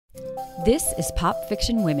This is Pop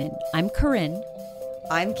Fiction Women. I'm Corinne.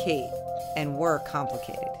 I'm Kate, and we're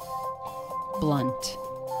complicated. Blunt.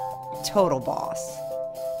 Total boss.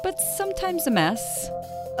 But sometimes a mess.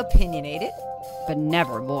 Opinionated. But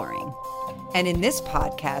never boring. And in this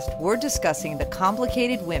podcast, we're discussing the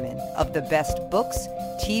complicated women of the best books,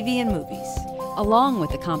 TV, and movies. Along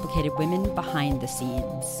with the complicated women behind the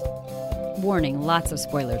scenes. Warning, lots of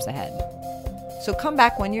spoilers ahead. So come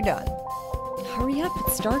back when you're done. Hurry up,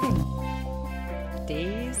 it's starting.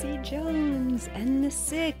 Daisy Jones and the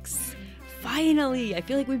Six. Finally, I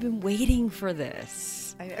feel like we've been waiting for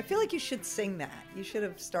this. I feel like you should sing that. You should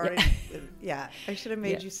have started I should have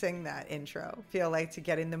made you sing that intro. Feel like to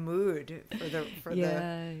get in the mood for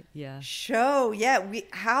the show. Yeah,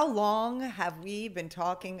 how long have we been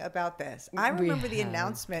talking about this? I remember the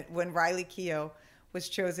announcement when Riley Keough was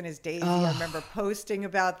chosen as Daisy. I remember posting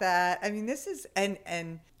about that. I mean, this is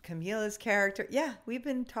and Camila's character. Yeah, we've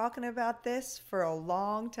been talking about this for a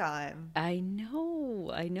long time. I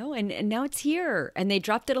know. And now it's here. And they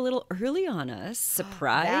dropped it a little early on us.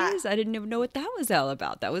 Surprise. I didn't even know what that was all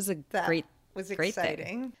about. That was great exciting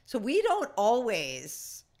thing. So we don't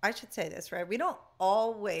always, I should say this, right? We don't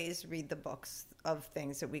always read the books of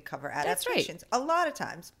things that we cover, adaptations. That's right. A lot of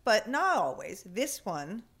times, but not always. This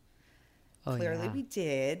one, clearly yeah. we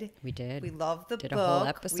did. We did. We loved the book. A whole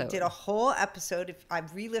episode. We did a whole episode. If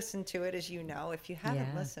I've re-listened to it, as you know. If you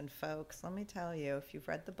haven't listened, folks, let me tell you, if you've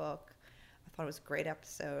read the book, I thought it was a great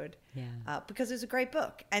episode. Yeah. Because it was a great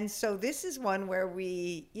book. And so this is one where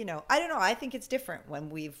we, I don't know, I think it's different when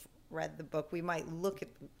we've read the book. We might look at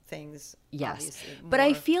things, but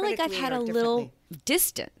I feel like I've had a little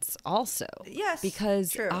distance also. Yes,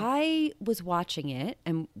 because true. I was watching it,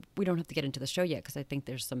 and we don't have to get into the show yet because I think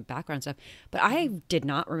there's some background stuff. But I did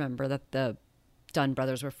not remember that the Dunn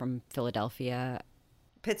brothers were from Philadelphia.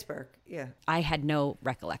 Pittsburgh, yeah. I had no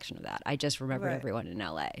recollection of that. I just remembered everyone in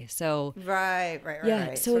LA. So right.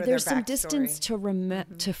 So sort of there's some distance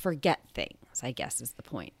to forget things, I guess is the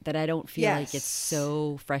point. That I don't feel like it's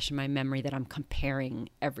so fresh in my memory that I'm comparing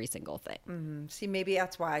every single thing. Mm-hmm. See, maybe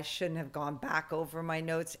that's why I shouldn't have gone back over my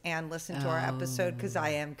notes and listened to our episode, because I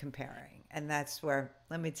am comparing, and that's where,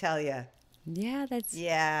 let me tell you. Yeah, that's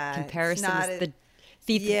comparison is the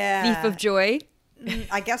thief of joy.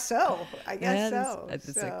 I guess so.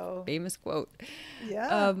 That's a famous quote.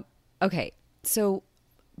 Yeah. Okay. So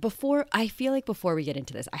before we get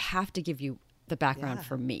into this, I have to give you the background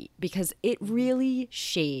for me, because it really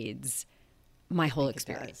shades my whole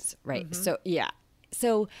experience. Right. Mm-hmm.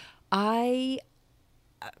 So I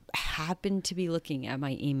happened to be looking at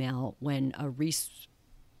my email when a Reese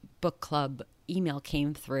Book Club email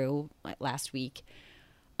came through last week.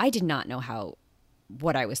 I did not know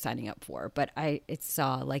what I was signing up for, but it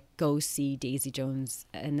saw like go see Daisy Jones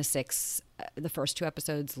and the Six, the first 2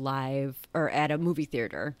 episodes live or at a movie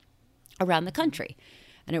theater around the country,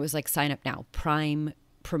 and it was like sign up now, Prime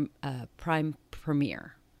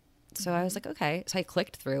premiere. So I was like, okay. So I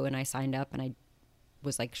clicked through and I signed up, and I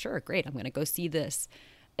was like, sure, great, I'm going to go see this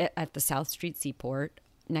at the South Street Seaport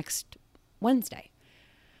next Wednesday.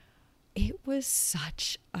 It was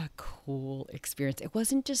such a cool experience. It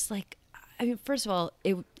wasn't just like, I mean, first of all,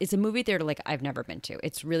 it's a movie theater like I've never been to.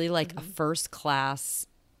 It's really like a first class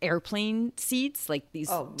airplane seats, like these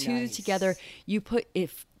two together. You put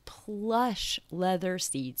plush leather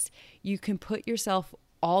seats. You can put yourself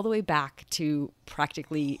all the way back to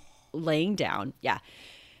practically laying down. Yeah.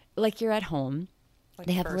 Like you're at home. Like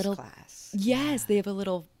they have first a little class. Yes, they have a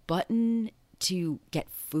little button to get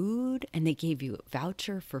food, and they gave you a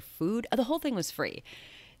voucher for food. The whole thing was free.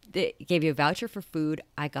 They gave you a voucher for food.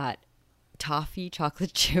 I got toffee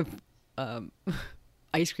chocolate chip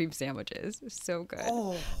ice cream sandwiches. It was so good. I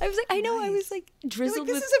was like, I know, nice. I was like drizzled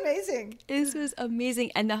this is amazing. This was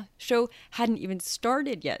amazing. And the show hadn't even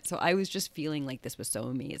started yet. So I was just feeling like this was so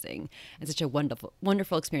amazing and such a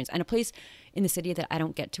wonderful experience. And a place in the city that I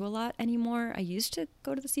don't get to a lot anymore. I used to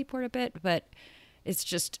go to the Seaport a bit, but it's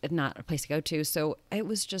just not a place to go to. So it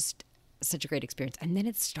was just such a great experience. And then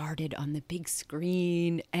it started on the big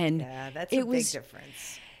screen, and that's a big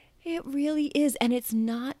difference. It really is. And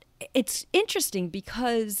it's interesting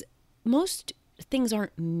because most things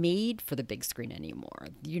aren't made for the big screen anymore.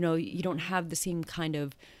 You don't have the same kind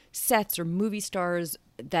of sets or movie stars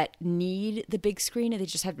that need the big screen, and they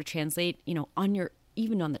just have to translate,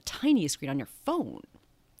 even on the tiniest screen on your phone.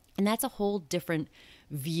 And that's a whole different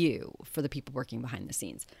view for the people working behind the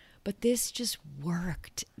scenes. But this just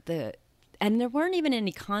worked. And there weren't even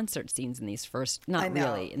any concert scenes in these first,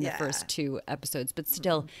 the first 2 episodes, but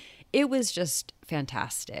still, it was just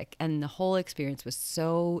fantastic. And the whole experience was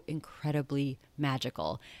so incredibly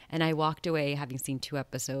magical. And I walked away having seen 2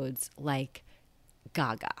 episodes like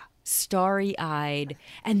gaga, starry-eyed.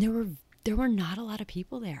 And there were not a lot of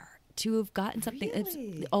people there to have gotten something.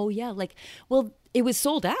 Really? Oh, yeah. Like, well, it was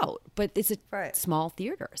sold out, but it's a Right. small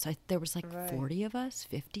theater. So there was like 40 of us,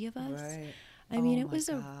 50 of us. Right. I mean, it was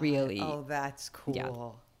a really... Oh, that's cool.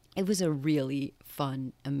 Yeah. It was a really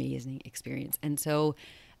fun, amazing experience. And so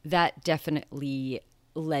that definitely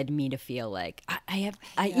led me to feel like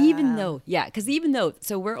even though,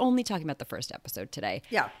 so we're only talking about the first episode today.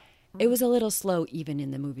 Yeah. It was a little slow even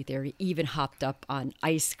in the movie theater. Even hopped up on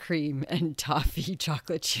ice cream and toffee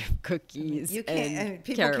chocolate chip cookies. You can't, and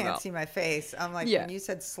people caramel. can't see my face. I'm like, when you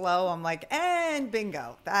said slow, I'm like, and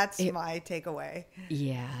bingo. That's my takeaway.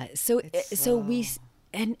 Yeah. So we,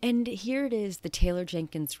 and here it is, the Taylor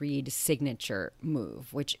Jenkins Reid signature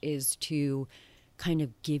move, which is to kind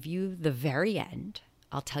of give you the very end.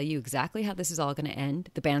 I'll tell you exactly how this is all going to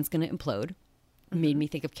end. The band's going to implode. Made me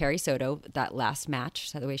think of Carrie Soto, that last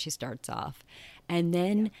match, the way she starts off. And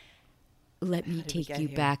then let me take you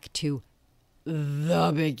back to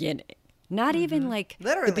the beginning. Not even like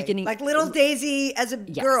literally the beginning. Like little Daisy as a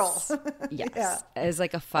girl. Yes. Yeah. As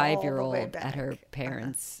like a 5-year-old at her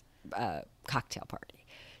parents' cocktail party.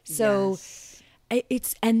 So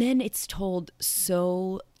and then it's told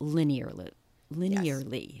so linearly,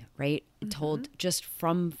 right? Told just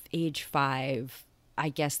from age 5. I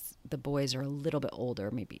guess the boys are a little bit older,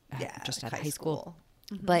 maybe just out of high school.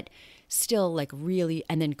 But still like really,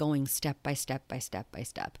 and then going step by step by step by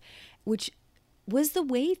step, which was the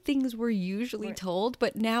way things were usually told,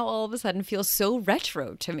 but now all of a sudden feels so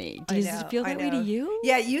retro to me. Does it feel that way to you?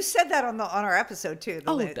 Yeah, you said that on our episode too.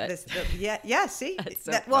 See?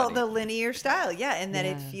 The linear style, and that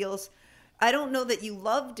it feels... I don't know that you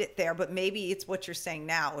loved it there, but maybe it's what you're saying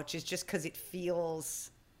now, which is just because it feels...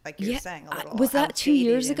 Like you're saying, a little. Was that 2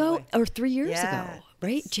 years ago or 3 years ago?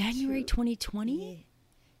 Right, January 2020.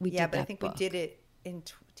 We did that. But I think we did it in.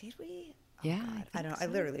 Did we? Yeah, I don't know. I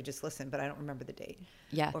literally just listened, but I don't remember the date.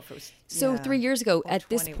 Yeah. Or if it was, so 3 years ago, at 21.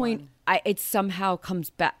 this point, it somehow comes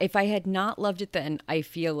back. If I had not loved it then, I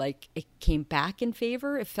feel like it came back in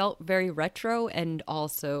favor. It felt very retro, and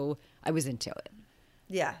also I was into it.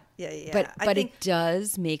 Yeah. But it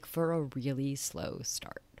does make for a really slow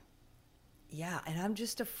start. Yeah, and I'm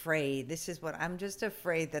just afraid. I'm just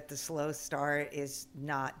afraid that the slow start is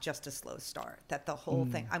not just a slow start. That the whole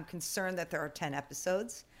thing. I'm concerned that there are 10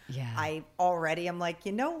 episodes. Yeah. I'm like,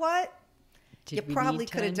 you know what? You probably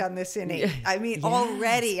could have done this in 8. I mean,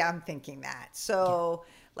 already I'm thinking that. So,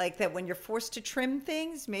 like that when you're forced to trim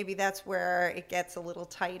things, maybe that's where it gets a little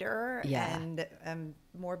tighter and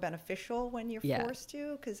more beneficial when you're forced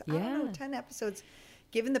to. Because I don't know, 10 episodes,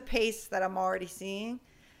 given the pace that I'm already seeing,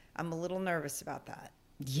 I'm a little nervous about that.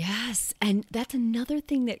 Yes. And that's another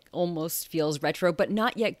thing that almost feels retro, but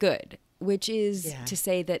not yet good, which is to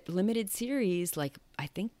say that limited series, like I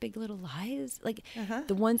think Big Little Lies, like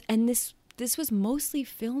the ones, and this was mostly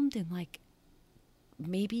filmed in like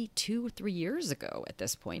maybe 2 or 3 years ago at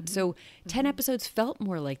this point. So 10 episodes felt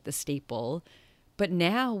more like the staple, but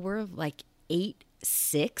now we're like 8.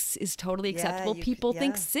 6 is totally acceptable. People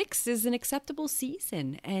think 6 is an acceptable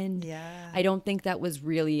season. And I don't think that was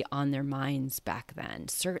really on their minds back then.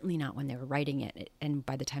 Certainly not when they were writing it. And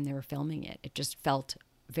by the time they were filming it, it just felt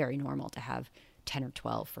very normal to have 10 or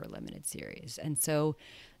 12 for a limited series. And so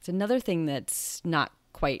it's another thing that's not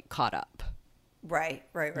quite caught up. Right.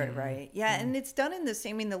 Yeah, and it's done in the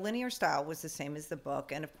same. I mean, the linear style was the same as the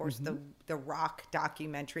book, and of course the rock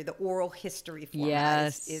documentary, the oral history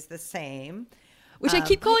format is the same. Which I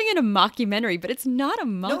keep calling it a mockumentary, but it's not a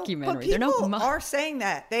mockumentary. No, but people are saying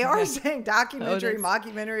that. They are saying documentary,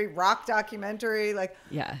 mockumentary, rock documentary, like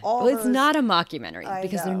all it's not a mockumentary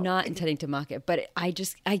because they're not intending to mock it. But I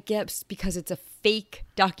guess because it's a fake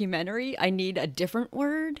documentary, I need a different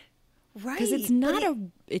word. Right. Because it's not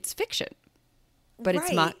it's fiction. But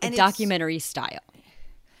it's documentary style.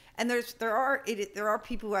 And there are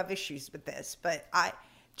people who have issues with this, but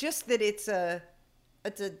it's a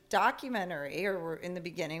documentary, or in the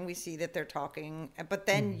beginning we see that they're talking, but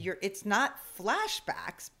then it's not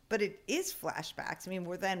flashbacks, but it is flashbacks. I mean,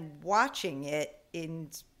 we're then watching it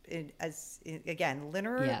again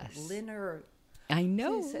linear. I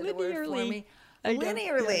know, linearly.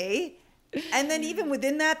 And then even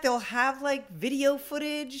within that, they'll have like video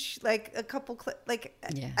footage, like a couple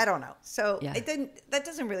I don't know. So that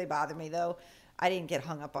doesn't really bother me though. I didn't get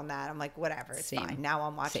hung up on that. I'm like, whatever, it's fine. Now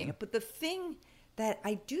I'm watching it. But the thing that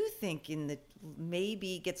I do think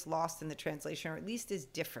maybe gets lost in the translation, or at least is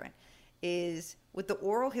different, is with the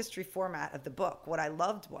oral history format of the book, what I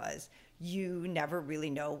loved was you never really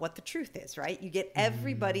know what the truth is, right? You get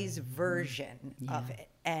everybody's version of it.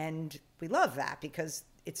 And we love that because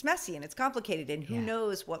it's messy and it's complicated and who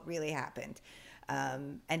knows what really happened.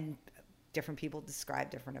 And different people describe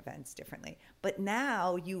different events differently. But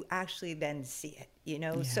now you actually then see it, you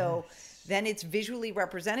know? Yes. So then it's visually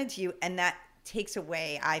represented to you, and that takes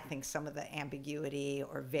away, I think, some of the ambiguity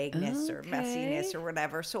or vagueness or messiness or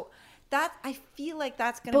whatever. So that, I feel like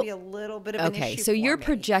that's going to be a little bit of an issue. Okay, so you're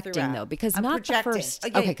projecting throughout. Though, because I'm not projecting. the first.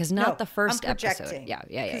 Okay, because not the first I'm projecting. episode.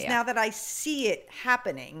 Yeah. Because now that I see it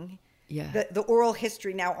happening, the oral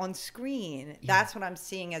history now on screen, that's what I'm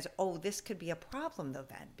seeing as, oh, this could be a problem though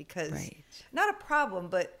then, because not a problem,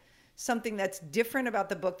 but something that's different about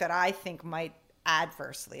the book that I think might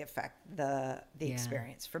adversely affect the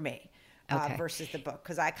experience for me versus the book.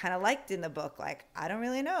 Because I kind of liked in the book, like, I don't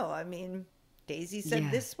really know. I mean, Daisy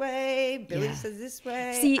said this way, Billy says this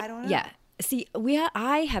way. See, I don't know. Yeah. See,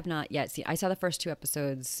 I have not yet seen. I saw the first 2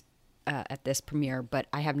 episodes at this premiere, but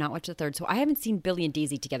I have not watched the third. So I haven't seen Billy and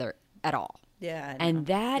Daisy together at all. Yeah. And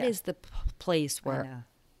that is the place where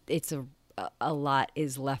it's a lot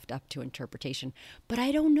is left up to interpretation. But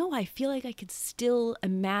I don't know. I feel like I could still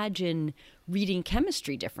imagine reading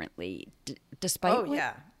chemistry differently, despite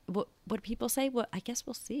what people say. Well, I guess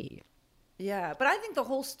we'll see. Yeah, but I think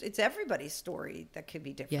it's everybody's story that could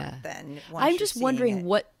be different than once I'm just wondering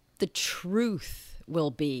what the truth will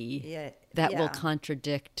be that will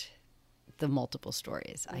contradict the multiple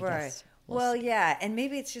stories, I guess. Well, and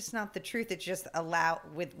maybe it's just not the truth. It's just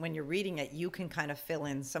when you're reading it, you can kind of fill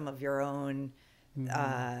in some of your own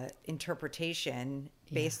interpretation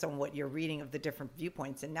based on what you're reading of the different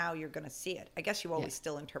viewpoints, and now you're going to see it. I guess you always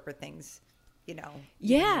still interpret things, you know, when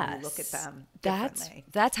you look at them differently.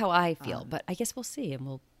 That's how I feel, but I guess we'll see, and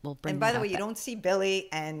we'll bring. And by the way, you don't see Billy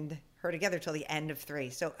and her together till the end of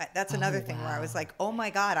 3, so that's another thing where I was like, oh my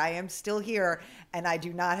God, I am still here, and I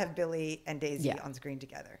do not have Billy and Daisy on screen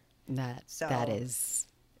together. That is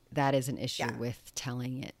an issue with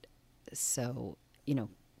telling it so, you know,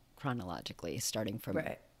 chronologically, starting from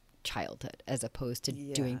childhood, as opposed to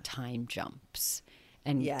doing time jumps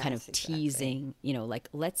and kind of teasing, you know, like,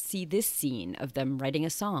 let's see this scene of them writing a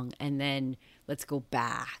song and then let's go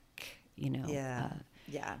back, you know.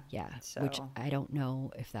 So. Which I don't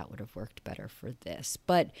know if that would have worked better for this,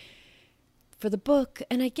 but for the book,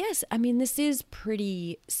 and I guess, I mean, this is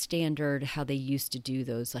pretty standard how they used to do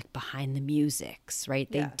those, like, behind the musics,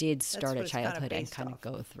 right? They did start at childhood and kind of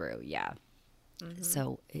go through.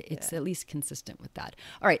 So it's at least consistent with that.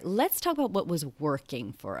 All right, let's talk about what was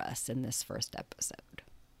working for us in this first episode.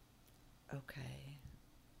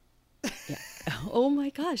 Okay. Oh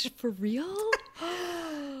my gosh, for real?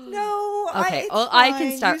 No. Okay, I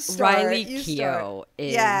can start. Riley Keough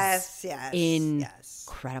is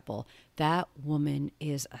incredible. That woman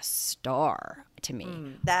is a star to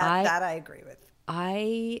me. That I agree with.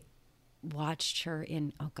 I watched her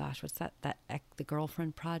in, oh gosh, what's that? The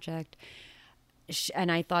Girlfriend Project.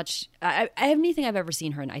 And I thought, anything I've ever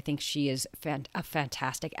seen her in, I think she is a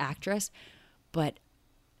fantastic actress.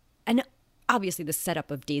 And obviously the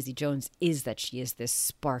setup of Daisy Jones is that she is this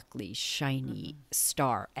sparkly, shiny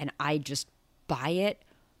star. And I just buy it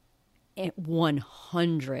at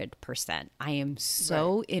 100%. I am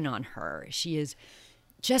so in on her. She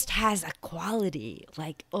just has a quality,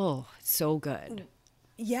 like, oh, so good.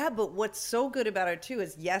 Yeah, but what's so good about her too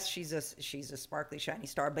is, yes, she's a sparkly, shiny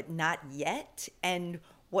star, but not yet. And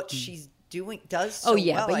what she's doing does so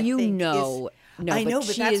well. But I think no, I know,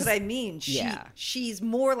 but that's what I mean. She's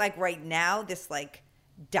more like right now this like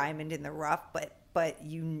diamond in the rough, but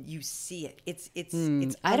you see it. It's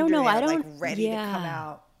I don't know. Like ready to come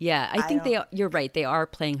out. Yeah, I think you're right. They are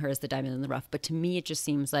playing her as the diamond in the rough, but to me it just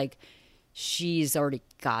seems like she's already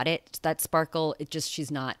got it. That sparkle.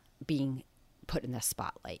 She's not being put in the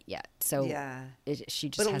spotlight yet. So she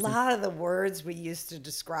just hasn't. But a lot of the words we used to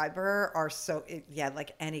describe her are so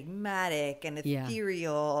like enigmatic and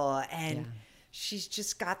ethereal, and she's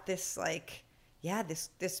just got this like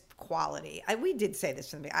this quality. We did say this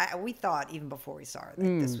from the beginning. We thought even before we saw her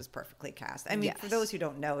that this was perfectly cast. I mean, for those who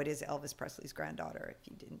don't know, it is Elvis Presley's granddaughter. If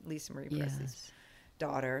you didn't, Lisa Marie Presley's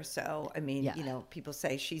daughter. So I mean, you know, people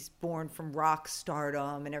say she's born from rock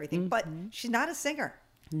stardom and everything, but she's not a singer.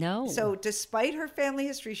 No. So despite her family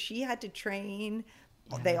history, she had to train.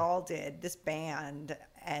 They all did. This band,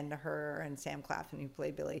 and her and Sam Claflin, who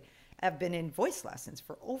played Billy, have been in voice lessons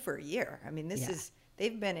for over a year. I mean,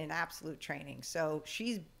 they've been in absolute training. So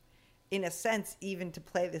she's, in a sense, even to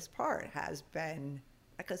play this part, has been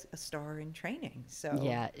like a star in training. So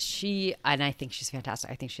and I think she's fantastic.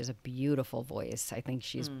 I think she has a beautiful voice. I think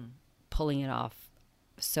she's pulling it off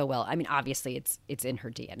so well. I mean, obviously it's in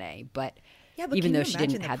her DNA, but but even though she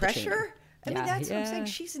didn't have the pressure, I mean, that's what I'm saying.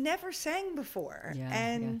 She's never sang before,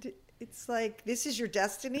 and it's like, this is your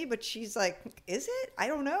destiny, but she's like, is it? I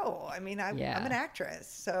don't know. I mean, I'm an actress,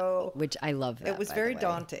 so which I love. That, it was very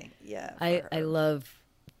daunting. Yeah, I love.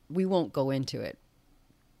 We won't go into it,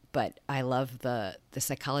 but I love the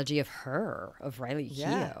psychology of Riley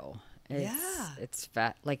Keough. It's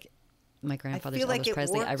fat. Like my grandfather's Elvis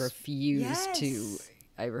Presley. I refuse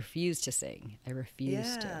to sing. I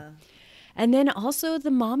refuse to. And then also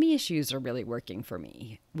the mommy issues are really working for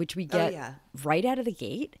me, which we get right out of the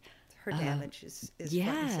gate. Her damage is front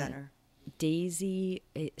and center. Daisy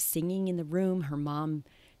singing in the room. Her mom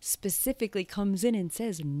specifically comes in and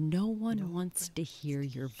says, no one wants to hear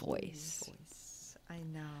your voice. I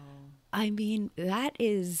know. I mean, that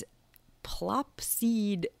is plop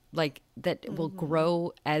seed, like that will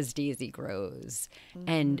grow as Daisy grows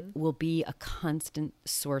and will be a constant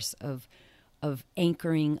source of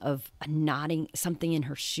anchoring, of knotting something in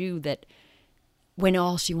her shoe, that when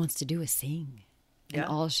all she wants to do is sing and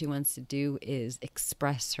all she wants to do is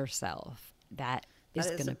express herself, that is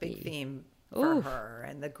going to be a big theme for her,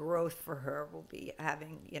 and the growth for her will be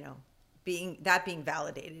having, being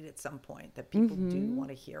validated at some point, that people do want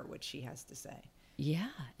to hear what she has to say. Yeah.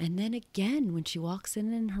 And then again, when she walks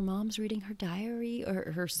in and her mom's reading her diary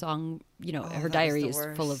or her song, her diary is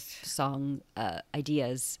full of song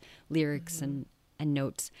ideas, lyrics and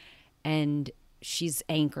notes. And she's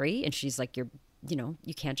angry and she's like, you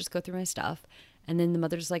can't just go through my stuff. And then the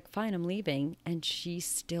mother's like, fine, I'm leaving. And she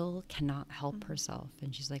still cannot help herself.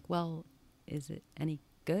 And she's like, well, is it any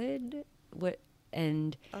good? What?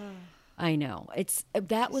 And I know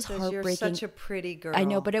that was heartbreaking. You're such a pretty girl. I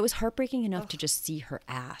know, but it was heartbreaking enough to just see her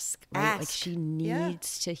ask, right? Like she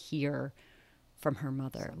needs to hear from her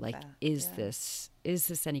mother. Like, is this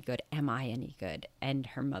any good? Am I any good? And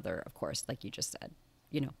her mother, of course, like you just said,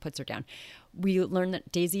 puts her down. We learn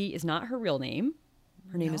that Daisy is not her real name.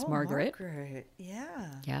 Her name is Margaret.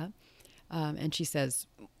 Yeah. Yeah. And she says,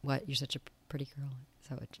 what? You're such a pretty girl.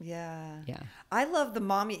 Yeah. I love the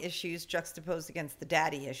mommy issues juxtaposed against the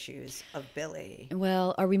daddy issues of Billy.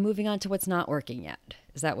 Well, are we moving on to what's not working yet?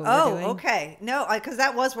 Is that what we're doing? Oh, okay. No, because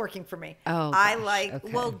that was working for me. Oh,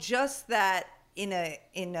 well, just that in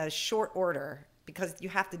a short order, because you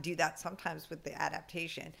have to do that sometimes with the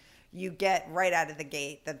adaptation. You get right out of the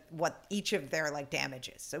gate what each of their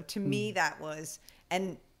damages. So to me, that was,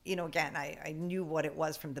 and again, I knew what it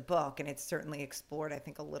was from the book, and it's certainly explored, I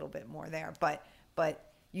think, a little bit more there, but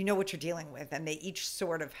you know what you're dealing with, and they each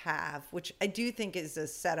sort of have, which I do think is a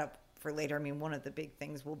setup for later. I mean, one of the big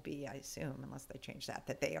things will be, I assume, unless they change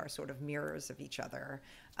that they are sort of mirrors of each other,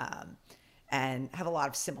 and have a lot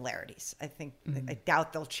of similarities. I think, I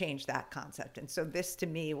doubt they'll change that concept. And so this to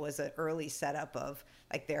me was an early setup of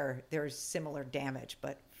there's similar damage,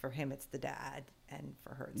 but for him it's the dad, and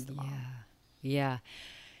for her it's the mom. Yeah.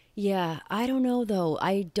 I don't know though.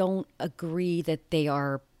 I don't agree that they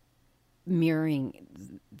are mirroring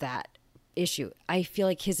that issue. I feel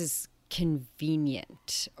like his is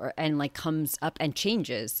convenient and comes up and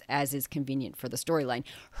changes as is convenient for the storyline.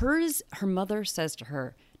 Her mother says to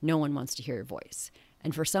her, no one wants to hear your voice.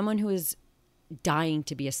 And for someone who is dying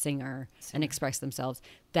to be a singer and express themselves,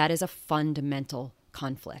 that is a fundamental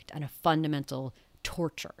conflict and a fundamental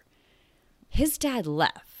torture. His dad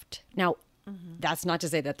left. Now, that's not to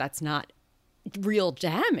say that that's not real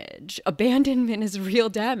damage. Abandonment is real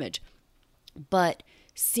damage. But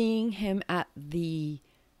seeing him at the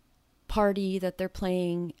party that they're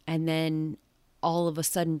playing, and then all of a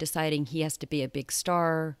sudden deciding he has to be a big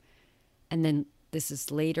star, and then this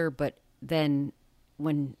is later, but then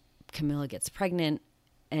when Camilla gets pregnant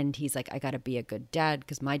and he's like, I got to be a good dad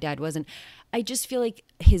because my dad wasn't. I just feel like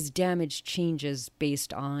his damage changes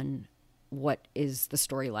based on what is the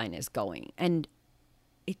storyline is going. And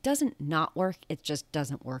it doesn't not work. It just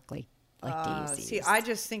doesn't work like Daisy's. See, I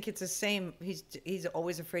just think it's the same. He's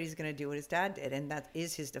always afraid he's going to do what his dad did, and that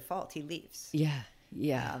is his default. He leaves. Yeah.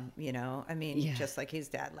 Just like his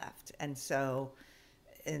dad left. And so,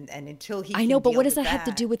 and until he I know, but what does that have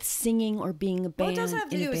to do with singing or being a band? Well, it doesn't have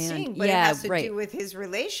to do with singing, but it has to do with his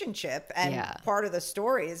relationship. And part of the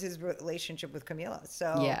story is his relationship with Camilla.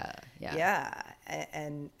 So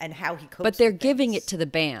and how he copes. But they're giving it to the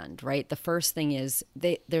band, right? The first thing is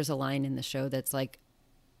there's a line in the show that's like,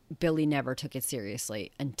 Billy never took it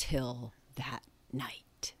seriously until that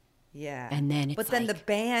night. Yeah. And then then the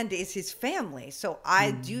band is his family. So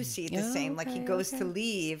I do see it the same. Like he goes to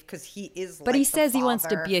leave because he is But he says he wants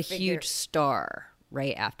to be a huge star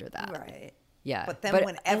right after that. Right. Yeah. But then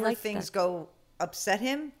whenever things go upset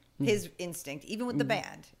him, his instinct, even with the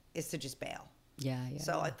band, is to just bail. Yeah.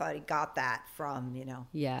 So I thought he got that from,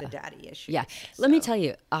 the daddy issue. Yeah. Let me tell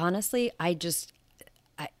you, honestly,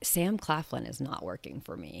 Sam Claflin is not working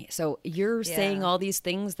for me. So you're saying all these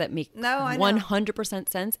things that make 100%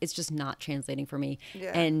 sense. It's just not translating for me.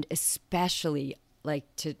 Yeah. And especially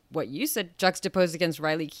like to what you said, juxtaposed against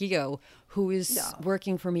Riley Keough, who is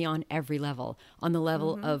working for me on every level, on the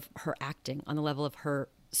level of her acting, on the level of her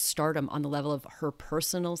stardom, on the level of her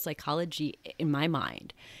personal psychology in my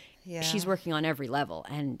mind. Yeah. She's working on every level,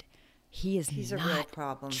 and he's not a real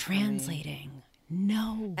problem translating.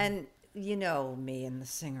 No. And you know me and the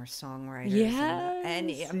singer-songwriters. Yes.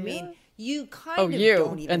 And I mean, you kind of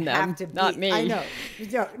don't even have to be. Not me. I know.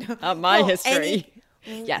 Not my history.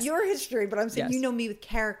 Yes. Your history, but I'm saying you know me with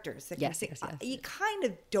characters. That yes. You kind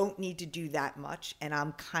of don't need to do that much, and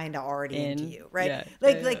I'm kind of already into you, right?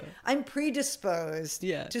 Like I'm predisposed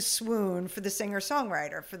to swoon for the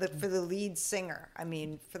singer-songwriter, for the lead singer. I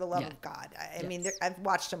mean, for the love of God. I mean, I've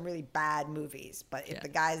watched some really bad movies, but if the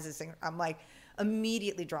guy's a singer, I'm like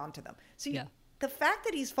immediately drawn to them. So the fact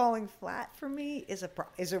that he's falling flat for me is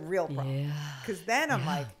a real problem. Because then I'm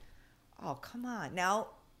like, oh, come on. Now,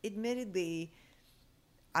 admittedly,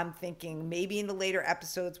 I'm thinking maybe in the later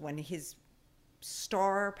episodes when his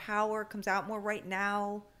star power comes out more. Right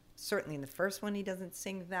now, certainly in the first one, he doesn't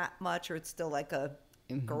sing that much, or it's still like a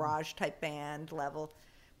garage type band level.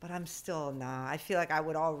 But I'm still I feel like I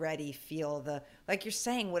would already feel like you're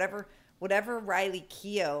saying, whatever Riley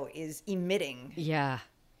Keough is emitting. Yeah,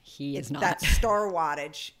 he is not. That star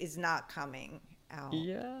wattage is not coming out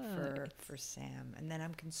for Sam. And then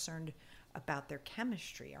I'm concerned about their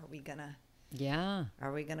chemistry. Are we gonna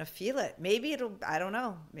feel it? Maybe I don't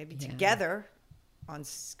know. Maybe together on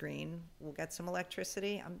screen we'll get some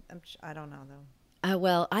electricity. I don't know though.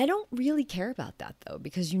 Well, I don't really care about that though,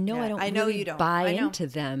 because I don't buy into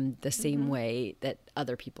them the same way that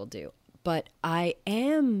other people do. But I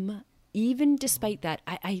am, even despite that,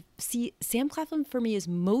 I see Sam Claflin for me is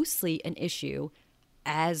mostly an issue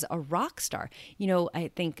as a rock star.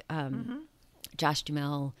 I think Josh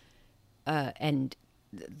Duhamel and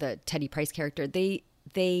the Teddy Price character, they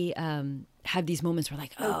have these moments where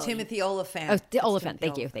like, Timothy Oliphant. Oh, the Oliphant.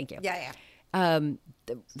 Thank you. Yeah.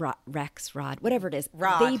 Rex, Rod, whatever it is.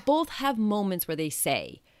 Rod. They both have moments where they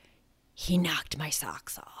say, he knocked my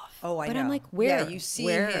socks off. Oh, I know. But I'm like, where? Yeah, you see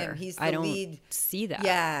him. He's the lead. I don't see that.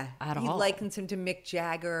 Yeah. At he all. likens him to Mick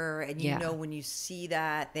Jagger. And when you see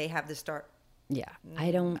that, they have the start. Yeah.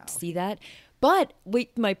 I don't see that. But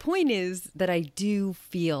my point is that I do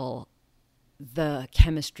feel the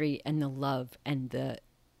chemistry and the love and the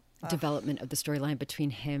development of the storyline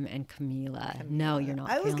between him and Camila. No, you're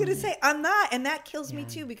not. I was going to say, I'm not. And that kills me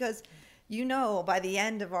too, because, by the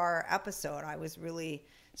end of our episode, I was really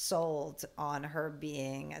sold on her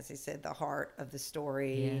being, as I said, the heart of the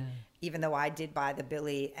story, even though I did buy the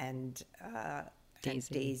Billy and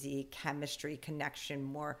Daisy chemistry connection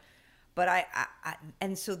more. But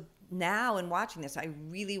and so now in watching this, I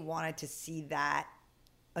really wanted to see that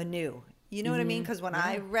anew. You know what I mean? Because when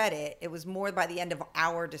I read it, it was more by the end of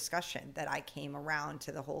our discussion that I came around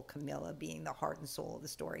to the whole Camila being the heart and soul of the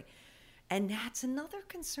story. And that's another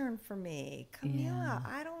concern for me. Camila,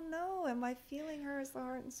 I don't know. Am I feeling her as the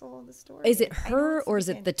heart and soul of the story? Is it her or is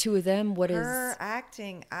it the two of them? What is her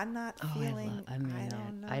acting? I'm not feeling. I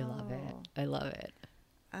don't know. I love it. I love it.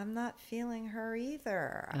 I'm not feeling her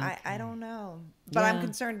either. Okay. I don't know. But I'm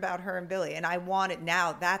concerned about her and Billy. And I want it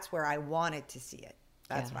now. That's where I wanted to see it.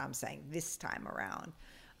 That's what I'm saying this time around.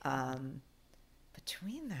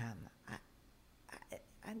 Between them,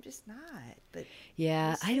 I'm just not. But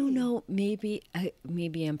yeah, I don't know. Maybe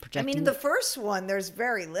I'm projecting. I mean, in the first one, there's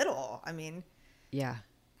very little. I mean, yeah,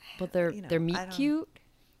 but they're meet cute.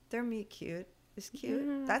 They're meet cute. It's cute.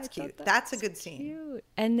 Yeah, that's cute. That's a good scene. Cute.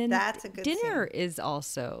 And then that's a good dinner scene. Is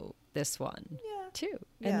also this one. Yeah. Too.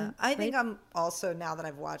 Yeah. And then, I think I'm also, now that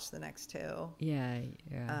I've watched the next two. Yeah.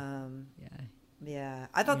 Yeah,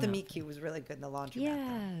 I thought the meet cute was really good in the laundromat.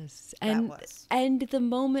 Yes, and the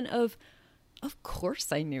moment of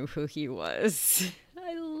course I knew who he was.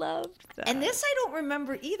 I loved that. And this I don't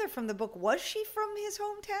remember either from the book. Was she from his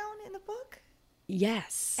hometown in the book?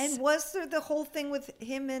 Yes. And was there the whole thing with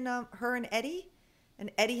him and her and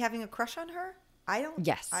Eddie having a crush on her?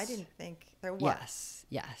 Yes. I didn't think there was.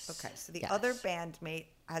 Yes. Okay, so the other bandmate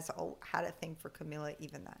has had a thing for Camila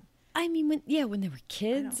even then. I mean, when they were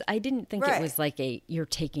kids, I didn't think it was like you're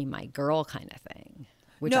taking my girl kind of thing,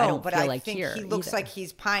 which I don't feel like here. He looks like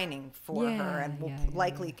he's pining for her and will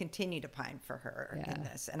likely continue to pine for her in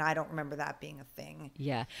this. And I don't remember that being a thing.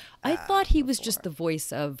 Yeah. I thought he was just the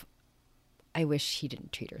voice of I wish he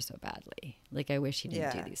didn't treat her so badly. Like, I wish he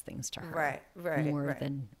didn't do these things to her. Right. More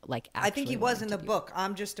than, like, actually I think he was in the book.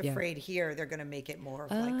 I'm just afraid here they're going to make it more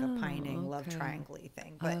of like a pining, love triangle-y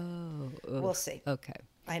thing. But we'll see. Okay.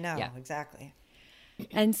 I know, exactly.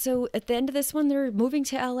 And so at the end of this one, they're moving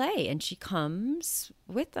to LA, and she comes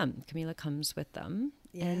with them. Camila comes with them.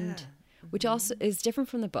 Yeah. And which also is different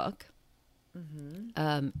from the book.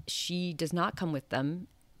 She does not come with them.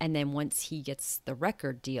 And then once he gets the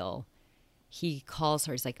record deal, he calls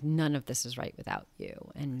her. He's like, none of this is right without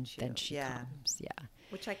you. And then she comes. Yeah.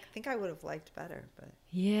 Which I think I would have liked better, but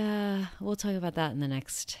yeah, we'll talk about that in the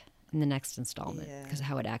next installment, because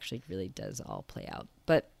how it actually really does all play out.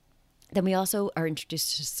 But then we also are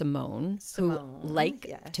introduced to Simone, who,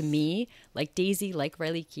 to me, like Daisy, like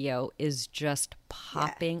Riley Keough, is just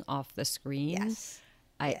popping off the screen. Yes.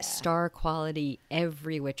 Star quality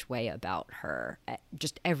every which way about her.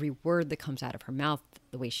 Just every word that comes out of her mouth,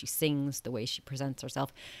 the way she sings, the way she presents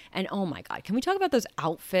herself. And oh my God, can we talk about those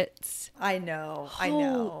outfits? I know.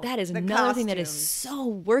 That is another thing that is so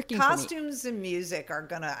working for me. Costumes and music are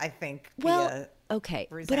going to, I think, okay.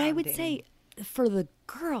 But I would say for the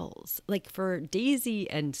girls, like for Daisy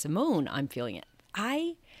and Simone, I'm feeling it.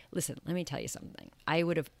 Listen, let me tell you something. I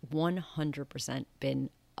would have 100%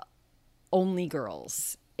 been only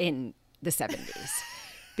girls in the 70s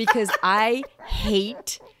because I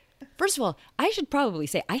hate, first of all, I should probably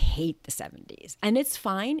say I hate the 70s, and it's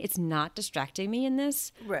fine. It's not distracting me in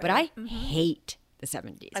this, but I hate the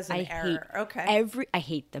 70s. As an era. I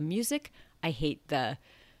hate the music. I hate the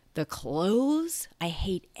clothes. I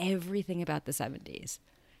hate everything about the 70s.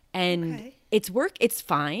 And it's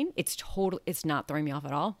fine. It's not throwing me off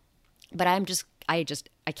at all. But I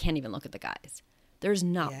can't even look at the guys. There's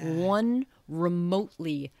not one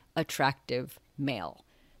remotely attractive male.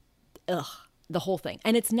 Ugh, the whole thing.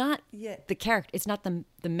 And it's not the character. It's not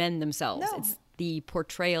the men themselves. No. It's the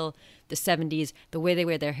portrayal, the 70s, the way they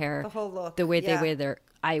wear their hair. The whole look. The way they wear their...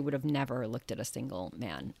 I would have never looked at a single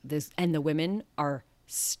man. And the women are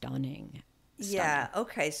stunning. Yeah.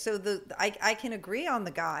 Okay. So I can agree on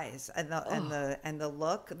the guys and the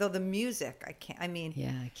look. Though the music, I can't. I mean,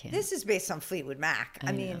 I can't. This is based on Fleetwood Mac.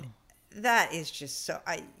 I mean, that is just so.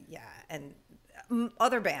 And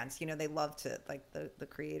other bands, they love to, like, the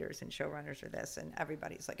creators and showrunners are this, and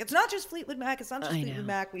everybody's like, it's not just Fleetwood Mac. It's not just Fleetwood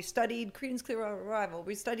Mac. We studied Creedence Clearwater Revival.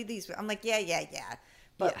 We studied these. I'm like, yeah.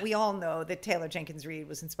 But we all know that Taylor Jenkins Reid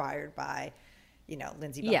was inspired by,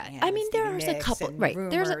 Lindsey Buckingham. Yeah, I mean, there's a couple, right?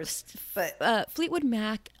 Rumors, but Fleetwood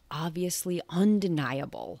Mac, obviously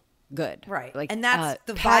undeniable good, right? Like, and that's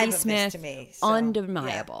the Patti vibe Smith, of this to me. So,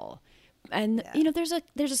 undeniable, and there's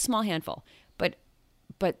a small handful, but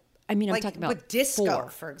I mean, I'm talking about with disco, 4.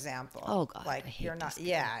 for example. Oh God, like I hate you're not, disco.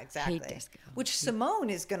 yeah, exactly. I hate disco. Which Simone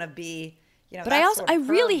is going to be, But I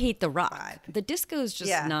really hate the rock. Vibe. The disco is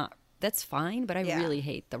just not. That's fine, but I really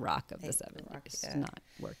hate the rock of the 70s. It's not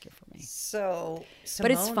working for me. So, Simone,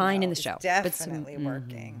 but it's fine in the show. Definitely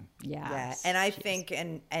working. Yeah, and I think,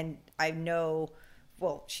 and I know,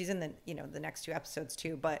 well, she's in the next 2 episodes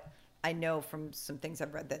too. But I know from some things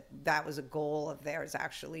I've read that was a goal of theirs,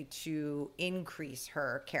 actually, to increase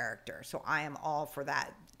her character. So I am all for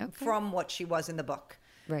that from what she was in the book.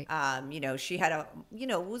 Right. She had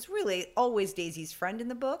was really always Daisy's friend in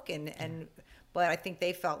the book, but I think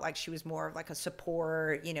they felt like she was more of like a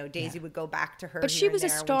support. Daisy would go back to her. But she was a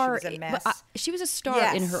star. She was a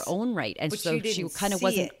star in her own right, and but so she kind of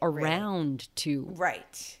wasn't around to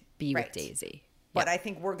be with Daisy. But I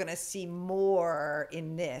think we're going to see more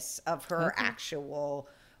in this of her actual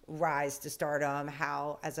rise to stardom,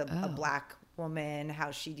 how as a Black woman,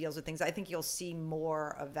 how she deals with things. I think you'll see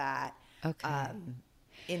more of that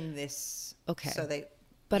in this. Okay. So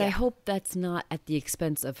But I hope that's not at the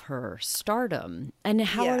expense of her stardom. And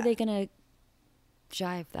how are they going to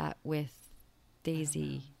jive that with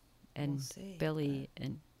Daisy and Billy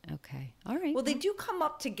and... Okay. All right. Well, they do come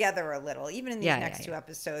up together a little, even in these next 2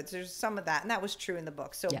 episodes. There's some of that, and that was true in the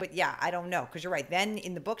book. So, but I don't know, because you're right. Then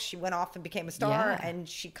in the book, she went off and became a star, and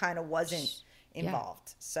she kind of wasn't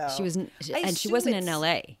involved. So she wasn't, and she wasn't in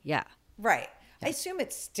LA. Yeah. Right. Yeah. I assume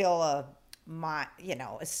it's still a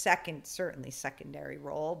certainly secondary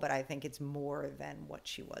role, but I think it's more than what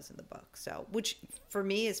she was in the book. So, which for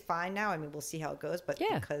me is fine now. I mean, we'll see how it goes, but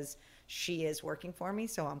because she is working for me,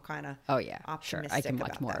 so I'm kind of optimistic. Sure, I can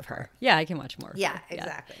watch more of her. Part. Yeah, I can watch more. Yeah,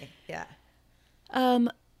 exactly. Yeah.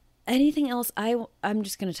 Anything else? I'm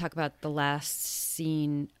just going to talk about the last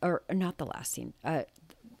scene, or not the last scene. A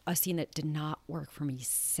scene that did not work for me,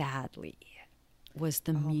 sadly. Was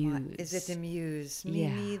the Muse. Is it the Muse? Me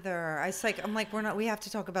neither. I'm like, we have to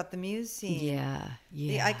talk about the Muse scene. Yeah.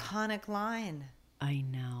 The iconic line. I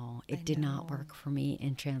know. It did not work for me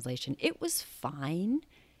in translation. It was fine.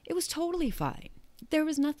 It was totally fine. There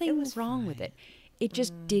was nothing wrong with it. It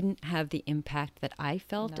just didn't have the impact that I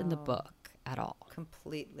felt in the book at all.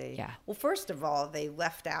 Completely. Yeah. Well, first of all, they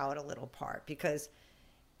left out a little part because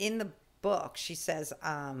in the book, she says,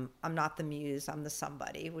 I'm not the muse, I'm the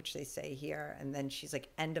somebody, which they say here. And then she's like,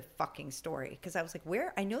 end of fucking story. Because I was like,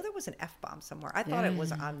 where? I know there was an F-bomb somewhere. I thought it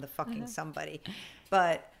was I'm the fucking somebody.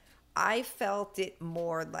 But I felt it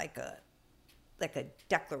more like a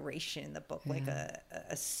declaration in the book, like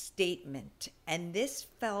a statement. And this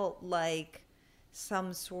felt like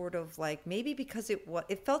some sort of like, maybe because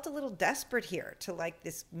it felt a little desperate here to like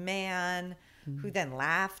this man who then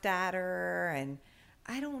laughed at her, and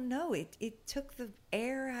I don't know, it took the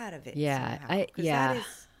air out of it. Yeah. Somehow, that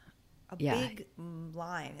is a big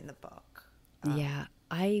line in the book.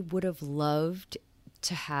 I would have loved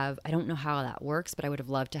to have, I don't know how that works, but I would have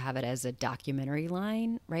loved to have it as a documentary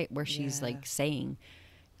line, right? Where she's like saying,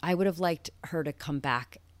 I would have liked her to come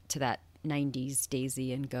back to that 90s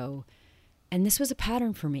Daisy and go, and this was a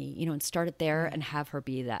pattern for me, you know, and start it there and have her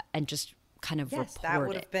be that and just kind of report that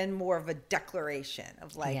would it. have been more of a declaration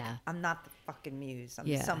of like, I'm not the fucking muse,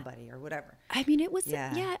 I'm somebody or whatever. I mean, it was, I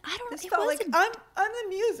don't know. It felt like I'm the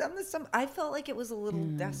muse, I'm the some. I felt like it was a little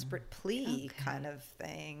desperate plea kind of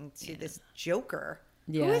thing to this joker.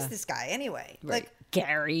 Who is this guy anyway? Right. Like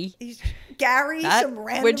Gary, some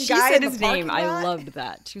random when she guy said in his the name, lot. I loved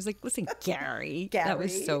that. She was like, "Listen, Gary." That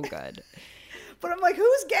was so good. But I'm like,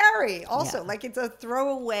 who's Gary? Also, like it's a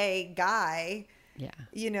throwaway guy. Yeah.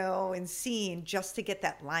 You know, and scene just to get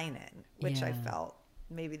that line in, which I felt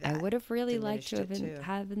maybe that I would have really liked to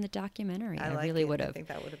have in the documentary. I really would have. I think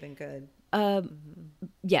that would have been good.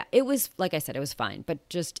 Yeah, it was, like I said, it was fine, but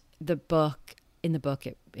just the book. In the book,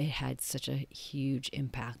 it had such a huge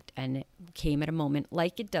impact, and it came at a moment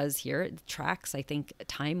like it does here. It tracks, I think,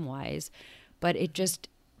 time-wise, but it just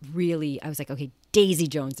really, I was like, okay, Daisy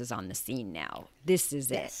Jones is on the scene now. This is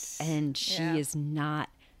it. And she is not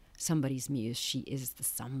somebody's muse. She is the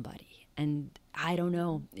somebody. And I don't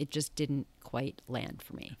know, it just didn't quite land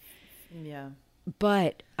for me. Yeah.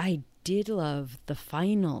 But I did love the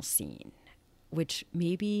final scene, which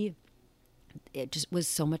maybe it just was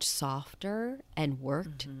so much softer and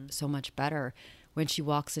worked so much better when she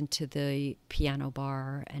walks into the piano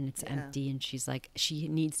bar and it's empty, and she's like, she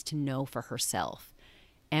needs to know for herself,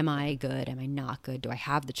 am I good? Am I not good? Do I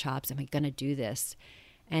have the chops? Am I going to do this?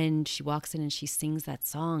 And she walks in and she sings that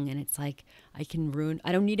song, and it's like, I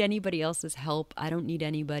don't need anybody else's help. I don't need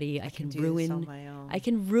anybody. I can ruin this on my own. I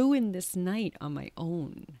can ruin this night on my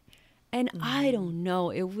own. And I don't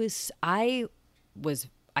know,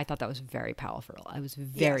 I thought that was very powerful. I was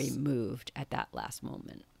very moved at that last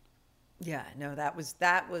moment. Yeah, no, that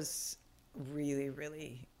was really,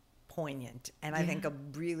 really poignant. And I think a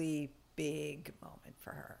really big moment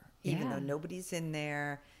for her. Even though nobody's in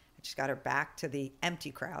there. I just got her back to the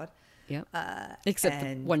empty crowd. Yep. Except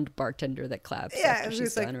the one bartender that claps after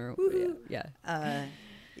she's done.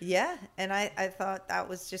 Yeah, and I thought that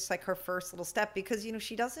was just like her first little step, because you know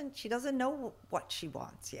she doesn't know what she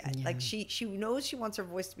wants yet. Like she knows she wants her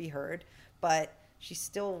voice to be heard, but she's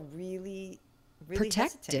still really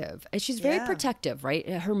protective. Hesitant. She's very protective, right?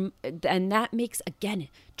 And that makes, again,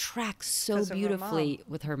 tracks so beautifully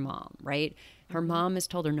with her mom, right? Her mom has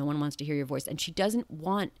told her no one wants to hear your voice, and she doesn't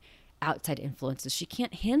want outside influences. She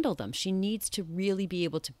can't handle them. She needs to really be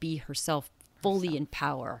able to be herself fully in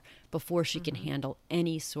power before she can handle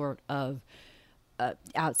any sort of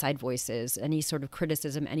outside voices, any sort of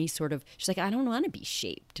criticism, any sort of, she's like, I don't want to be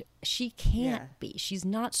shaped. She can't be. She's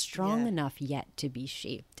not strong enough yet to be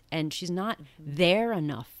shaped, and she's not there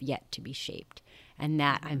enough yet to be shaped. And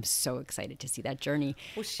that, I'm so excited to see that journey.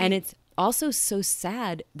 Well, and it's also so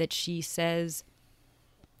sad that she says,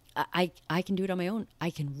 I can do it on my own.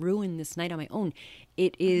 I can ruin this night on my own.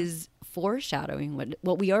 It is foreshadowing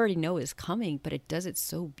what we already know is coming, but it does it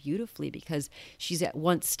so beautifully, because she's at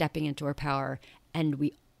once stepping into her power, and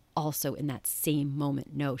we also in that same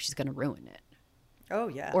moment know she's going to ruin it. Oh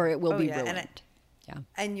yeah. Or it will be ruined.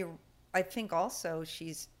 And I think also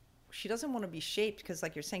she doesn't want to be shaped, because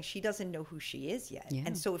like you're saying, she doesn't know who she is yet.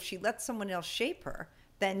 And so if she lets someone else shape her,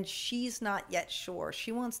 then she's not yet sure.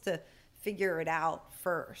 She wants to figure it out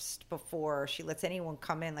first before she lets anyone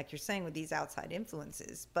come in, like you're saying, with these outside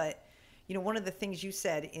influences. But you know, one of the things you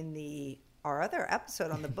said in our other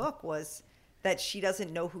episode on the book was that she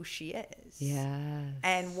doesn't know who she is. Yeah.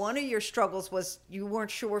 And one of your struggles was you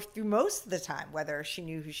weren't sure through most of the time whether she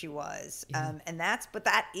knew who she was. Yeah. But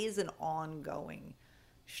that is an ongoing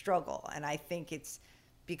struggle. And I think it's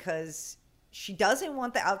because she doesn't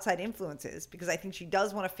want the outside influences, because I think she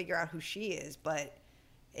does want to figure out who she is, but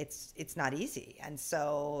it's not easy. And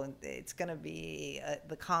so it's going to be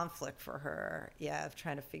the conflict for her, of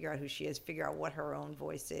trying to figure out who she is, figure out what her own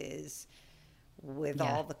voice is with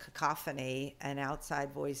all the cacophony and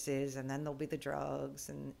outside voices, and then there'll be the drugs,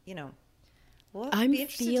 and we'll be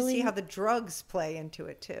interested to see how the drugs play into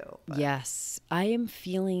it too. But. Yes, I am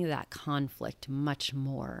feeling that conflict much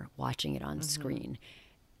more watching it on screen.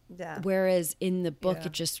 Yeah. Whereas in the book,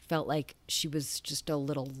 it just felt like she was just a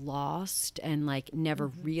little lost and like never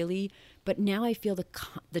really. But now I feel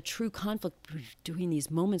the true conflict between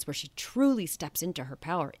these moments where she truly steps into her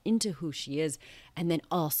power, into who she is, and then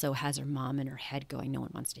also has her mom in her head going, "No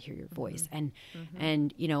one wants to hear your voice," and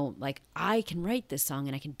like, I can write this song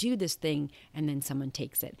and I can do this thing, and then someone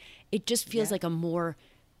takes it. It just feels like a more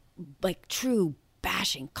like true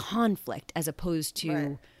bashing conflict, as opposed to.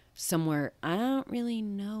 Right. Somewhere I don't really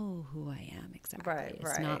know who I am exactly.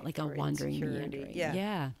 It's not like a wandering meandering.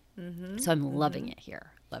 Yeah. Mm-hmm. So I'm loving it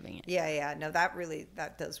here. Loving it. Yeah. No,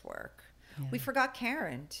 that does work. Yeah. We forgot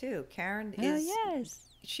Karen too. Karen is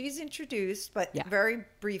she's introduced, but very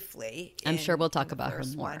briefly. I'm sure we'll talk about her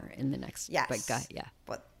more in the next. Yes. But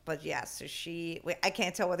so I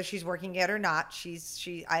can't tell whether she's working yet or not.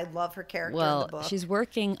 I love her character in the book. She's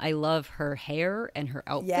working. I love her hair and her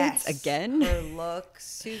outfits again. Her look,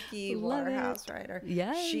 Suki Waterhouse, writer.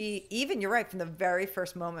 Yes. You're right, from the very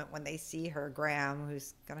first moment when they see her, Graham,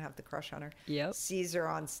 who's going to have the crush on her, sees her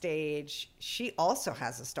on stage. She also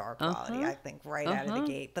has a star quality, I think, right out of the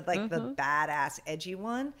gate. But like the badass, edgy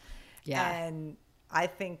one. Yeah. And I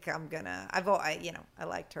think I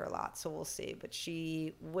liked her a lot, so we'll see. But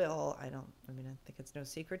she will. I think it's no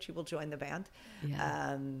secret she will join the band,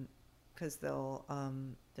 because they'll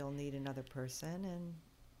need another person,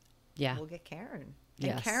 and we'll get Karen.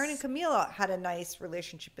 And Karen and Camila had a nice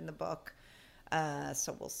relationship in the book,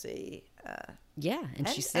 so we'll see. And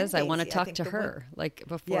she says, "I want to talk to her." Like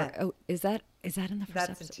before. Yeah. Oh, is that in the first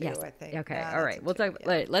episode? That's in 2, I think. Okay, all right. We'll talk.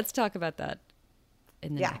 Let's talk about that.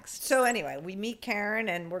 In the next. So anyway, we meet Karen,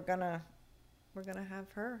 and we're gonna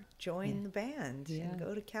have her join the band and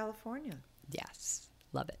go to California. Yes,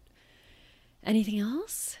 love it. Anything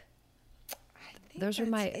else? I think those are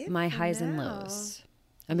my highs and lows.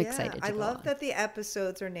 I'm excited. I love that the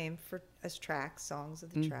episodes are named as tracks, songs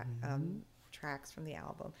of the tracks from the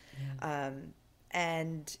album,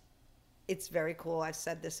 and it's very cool. I've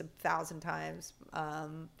said this 1,000 times,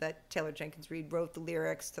 that Taylor Jenkins Reid wrote the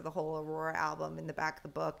lyrics to the whole Aurora album in the back of the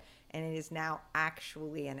book, and it is now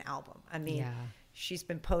actually an album. I mean, she's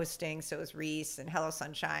been posting, so is Reese, and Hello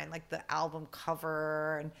Sunshine, like the album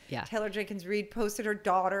cover, and Taylor Jenkins Reid posted her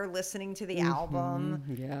daughter listening to the album,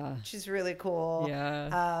 which is really cool.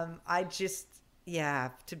 I just,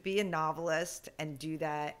 to be a novelist and do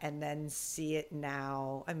that and then see it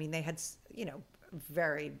now. I mean, they had,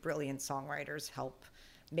 very brilliant songwriters help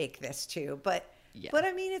make this too, but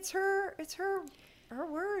I mean, it's her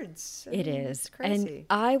words. It is. It's crazy. And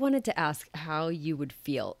I wanted to ask how you would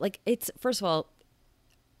feel. Like, it's, first of all,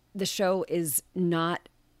 the show is not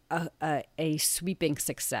a sweeping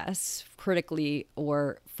success critically,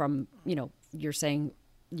 or from, you're saying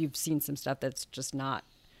you've seen some stuff that's just not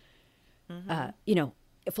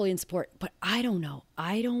fully in support, but I don't know.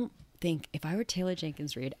 I don't think, if I were Taylor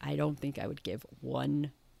Jenkins Reid, I don't think I would give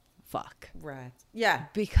one fuck. Right. Yeah.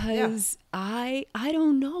 Because I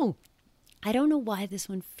don't know. I don't know why this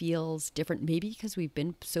one feels different. Maybe because we've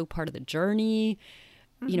been so part of the journey,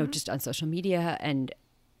 just on social media,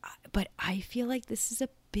 but I feel like this is a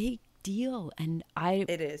big deal, and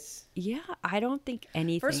it is. Yeah, I don't think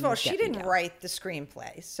anything. First of all, she didn't write the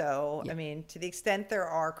screenplay, so I mean, to the extent there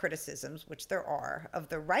are criticisms, which there are, of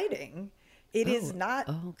the writing, it is not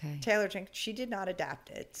Taylor Jenkins. She did not adapt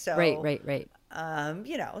it. So right.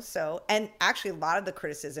 So, and actually a lot of the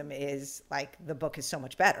criticism is like the book is so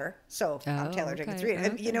much better. So Taylor Jenkins Reid.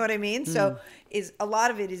 Okay. You know what I mean? So is a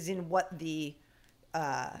lot of it is in what the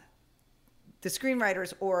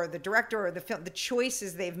screenwriters or the director or the film, the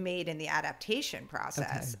choices they've made in the adaptation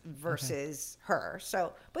process versus her.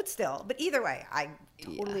 So, but either way, I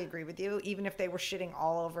totally agree with you. Even if they were shitting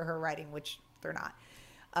all over her writing, which they're not.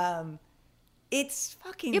 It's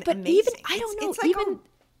fucking amazing. Even I don't know. It's like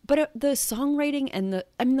but the songwriting and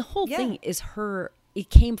the whole thing is her. It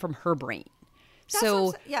came from her brain.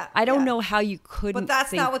 So I don't know how you couldn't. But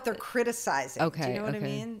that's not what they're criticizing. Okay, do you know what I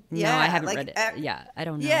mean? No, I haven't read it. I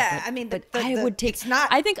don't know. Yeah, but, I mean, but I would take.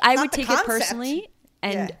 I think I would take it personally,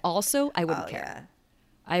 and also I wouldn't care.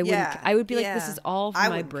 I wouldn't. I would be like, this is all from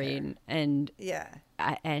my brain, and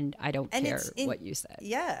I don't care what you said.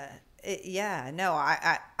 No,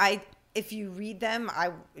 if you read them,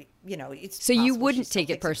 it's so you wouldn't take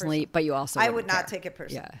it personally, but you also I would care. not take it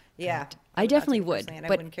personally. Yeah. I definitely would, and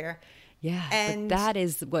but I wouldn't care. Yeah, but that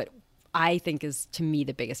is what I think is, to me,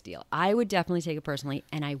 the biggest deal. I would definitely take it personally,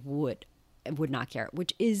 and I would not care,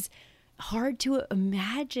 which is hard to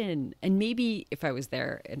imagine. And maybe if I was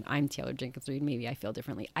there and I'm Taylor Jenkins Reid, maybe I feel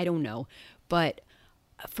differently. I don't know. But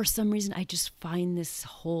for some reason, I just find this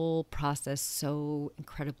whole process so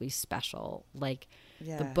incredibly special. Like,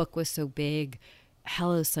 the book was so big.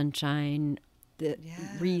 Hello, Sunshine.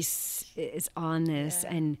 Reese is on this.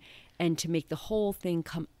 And to make the whole thing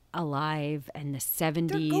come alive, and the 70s.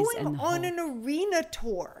 They're going on an arena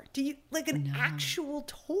tour. Do you an actual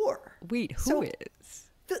tour? Wait, who is?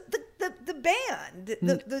 The band.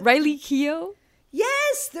 Riley Keough?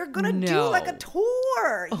 Yes, they're gonna do like a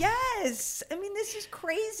tour. Oh. Yes, I mean, this is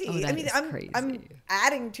crazy. I'm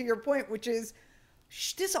adding to your point, which is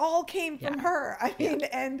this all came from her. I mean,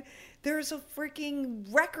 and there's a freaking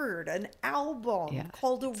record, an album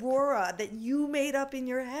called Aurora that you made up in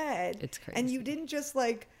your head. It's crazy, and you didn't just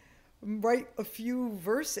write a few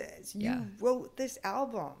verses. You wrote this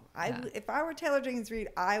album. If I were Taylor Jenkins Reid,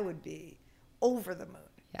 I would be over the moon.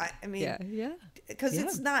 I mean, because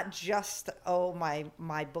it's not just,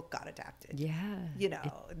 my book got adapted.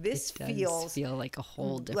 This feels like a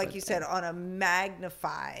whole different like you said, on a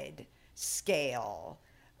magnified scale,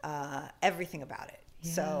 everything about it.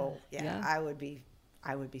 So I would be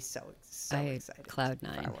so excited. Cloud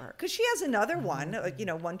nine, because she has another one.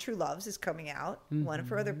 One True Loves is coming out. Mm-hmm. One of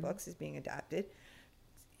her other books is being adapted.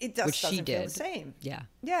 It doesn't feel the same.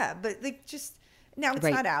 But now it's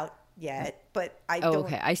not out yet, but I don't.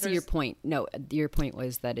 Okay, I see your point. No, your point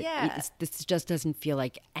was that this just doesn't feel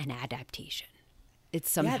like an adaptation. It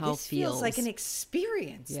somehow feels like an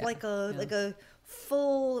experience, like a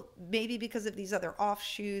full, maybe because of these other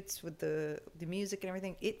offshoots with the music and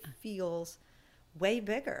everything. It feels way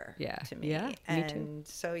bigger to me. Me too.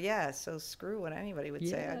 So screw what anybody would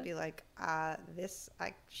say. I'd be like,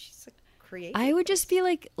 she's a creative. I would just be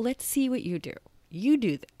like, let's see what you do. You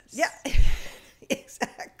do this. Yeah.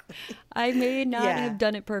 Exactly. I may not have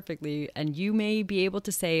done it perfectly, and you may be able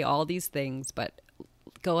to say all these things, but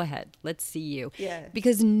go ahead. Let's see you. Yeah.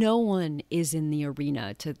 Because no one is in the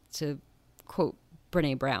arena, to quote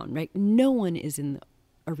Brene Brown, right? No one is in the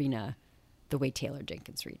arena the way Taylor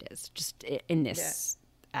Jenkins Reid is, just in this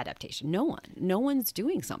adaptation. No one. No one's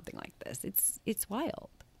doing something like this. It's wild.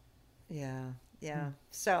 Yeah.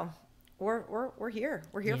 So we're here.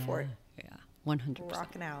 We're here for it. Yeah. 100%. We're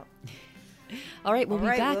rocking out. All right, we'll be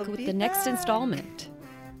back with the next installment.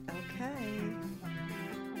 Okay.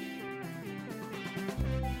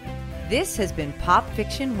 This has been Pop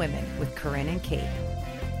Fiction Women with Corinne and Kate.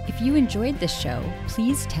 If you enjoyed this show,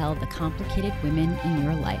 please tell the complicated women in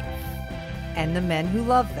your life. And the men who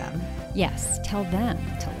love them. Yes, tell them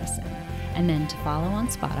to listen. And then to follow on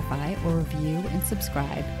Spotify or review and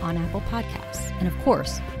subscribe on Apple Podcasts. And of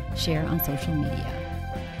course, share on social media.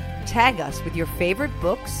 Tag us with your favorite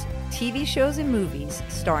books, TV shows, and movies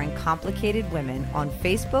starring complicated women on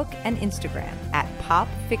Facebook and Instagram at Pop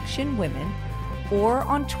Fiction Women, or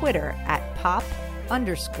on Twitter at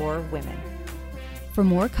 @pop_women. For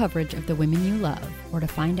more coverage of the women you love, or to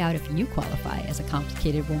find out if you qualify as a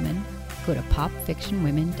complicated woman, go to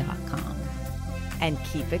popfictionwomen.com. And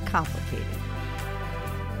keep it complicated.